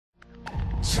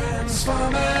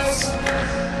Transformers,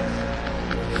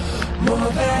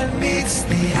 more than meets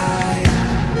the eye.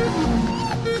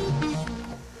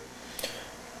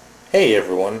 Hey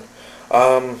everyone,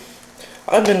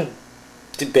 I've been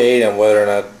debating whether or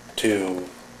not to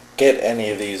get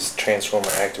any of these Transformer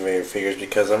Activator figures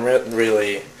because I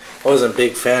wasn't a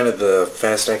big fan of the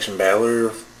Fast Action Battler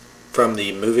from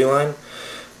the movie line,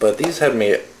 but these had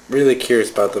me really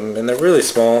curious about them, and they're really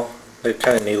small. They're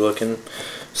kind of neat looking,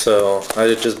 so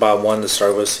I just bought one to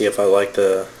start with, see if I like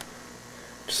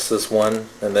just this one,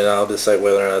 and then I'll decide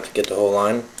whether or not to get the whole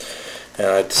line. And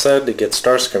I decided to get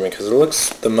Starscream because it looks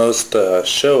the most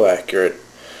show accurate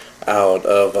out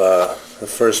of the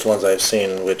first ones I've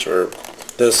seen, which are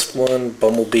this one,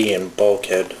 Bumblebee, and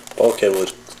Bulkhead. Bulkhead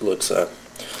looks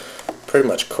pretty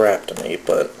much crap to me,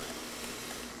 but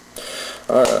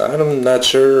I'm not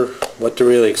sure what to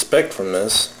really expect from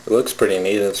this. It looks pretty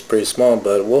neat, it's pretty small,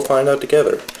 but we'll find out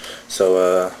together.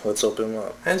 So let's open them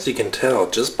up. As you can tell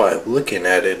just by looking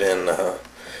at it in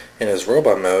his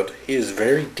robot mode, he is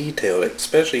very detailed,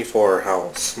 especially for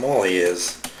how small he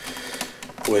is,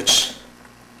 which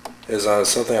is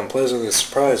something I'm pleasantly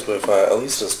surprised with, at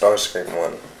least the Starscream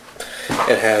one.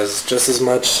 It has just as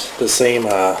much the same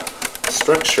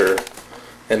structure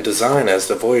and design as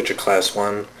the Voyager class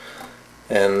one,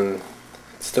 and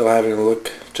still having to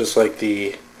look just like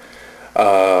the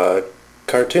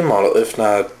cartoon model, if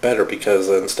not better, because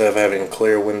instead of having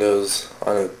clear windows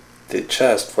on the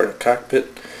chest for the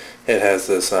cockpit, it has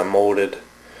this molded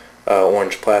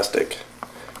orange plastic.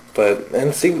 But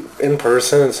in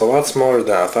person, it's a lot smaller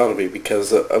than I thought it would be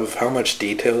because of how much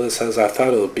detail this has. I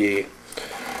thought it would be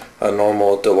a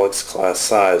normal deluxe class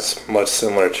size, much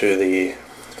similar to the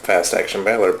Fast Action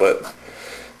Battler, but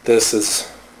this is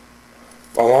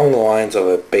along the lines of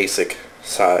a basic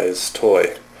size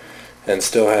toy and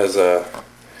still has the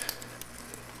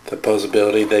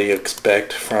posability that you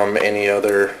expect from any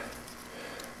other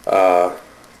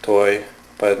toy,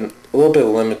 but a little bit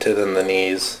limited in the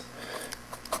knees,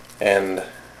 and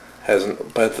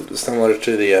but similar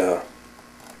to the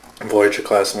Voyager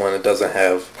class one, it doesn't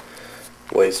have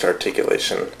waist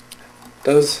articulation. It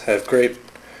does have great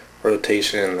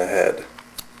rotation in the head.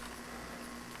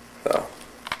 So,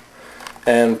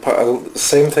 and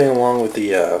same thing along with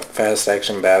the Fast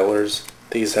Action Battlers.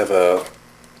 These have a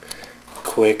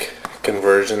quick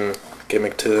conversion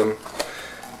gimmick to them,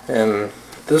 and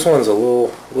this one's a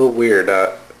little weird.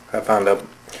 I found out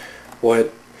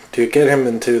to get him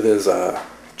into this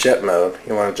jet mode,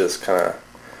 you want to just kind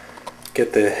of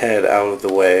get the head out of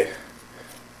the way,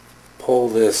 pull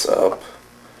this up,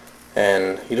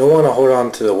 and you don't want to hold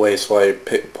on to the waist while you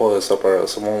pull this up or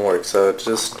else it won't work. So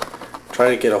just try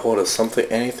to get a hold of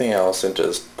anything else, and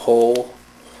just pull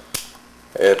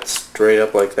it straight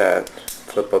up like that.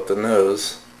 Flip up the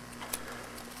nose,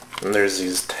 and there's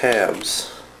these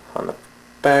tabs on the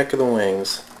back of the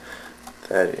wings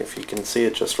that, if you can see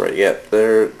it just right yet,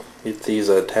 these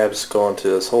tabs go into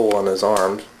this hole on his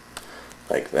arm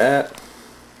like that.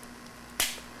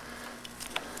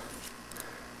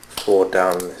 Pull it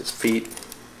down his feet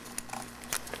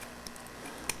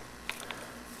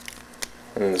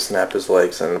and snap his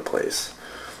legs into place.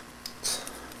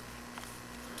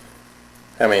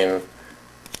 I mean,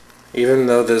 even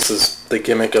though this is the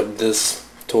gimmick of this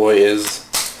toy is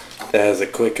that has a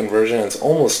quick conversion, it's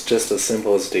almost just as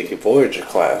simple as the Voyager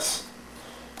class.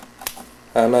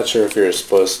 I'm not sure if you're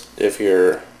supposed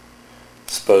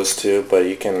to, but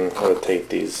you can rotate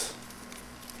these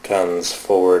guns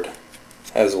forward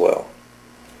as well.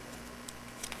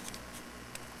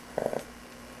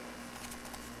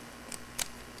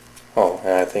 Oh,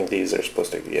 and I think these are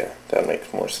supposed to, yeah, that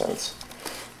makes more sense.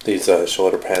 These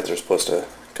shoulder pads are supposed to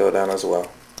go down as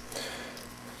well.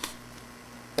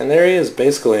 And there he is,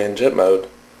 basically in jet mode.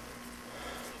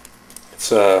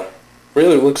 It's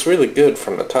looks really good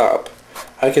from the top.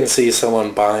 I can see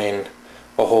someone buying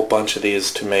a whole bunch of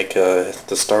these to make the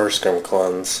Starscream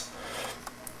clones,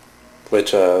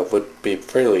 which would be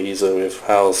fairly easy with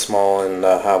how small and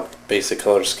how basic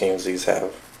color schemes these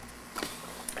have.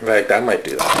 In fact, I might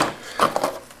do that.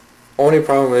 Only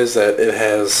problem is that it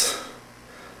has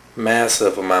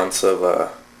massive amounts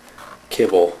of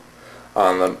kibble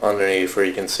on the underneath, where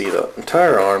you can see the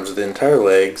entire arms, the entire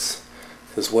legs,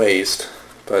 his waist,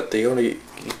 but you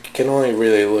can only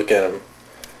really look at him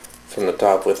from the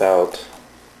top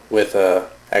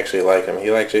actually like him.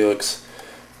 He actually looks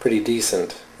pretty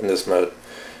decent in this mode.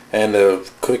 And the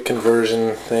quick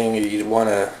conversion thing,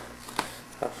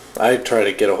 I try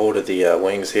to get a hold of the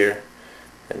wings here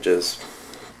and just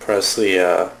press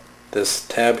this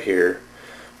tab here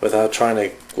without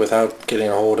getting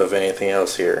a hold of anything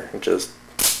else here, and just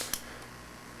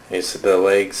You see the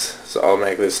legs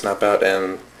automatically snap out,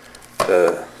 and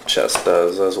the chest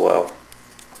does as well.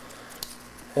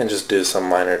 And just do some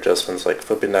minor adjustments like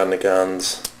flipping down the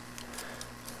guns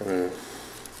and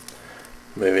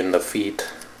moving the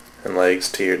feet and legs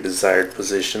to your desired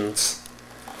positions.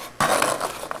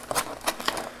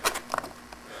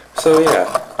 So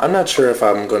yeah, I'm not sure if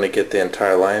I'm going to get the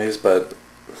entire line of these, but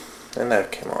and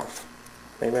that came off.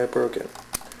 Maybe I broke it.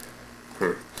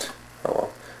 Oh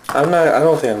well. I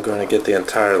don't think I'm going to get the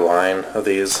entire line of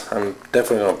these. I'm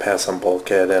definitely going to pass on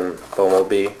Bulkhead and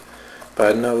Bumblebee,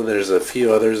 but I know there's a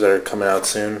few others that are coming out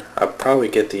soon. I'll probably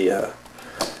get the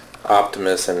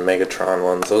Optimus and Megatron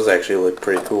ones. Those actually look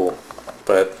pretty cool,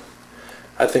 but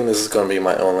I think this is going to be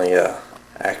my only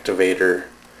activator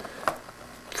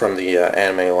from the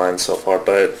anime line so far.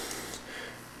 But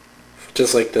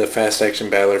just like the fast action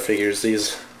battler figures,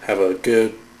 these have a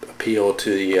good appeal to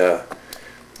the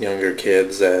younger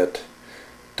kids that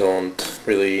don't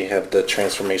really have the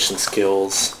transformation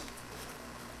skills.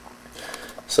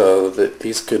 So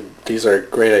these are a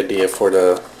great idea for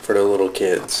the little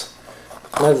kids.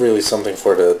 Not really something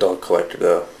for the adult collector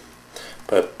though,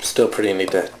 but still pretty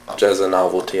neat as a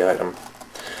novelty item.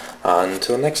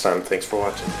 Until next time, thanks for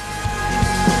watching.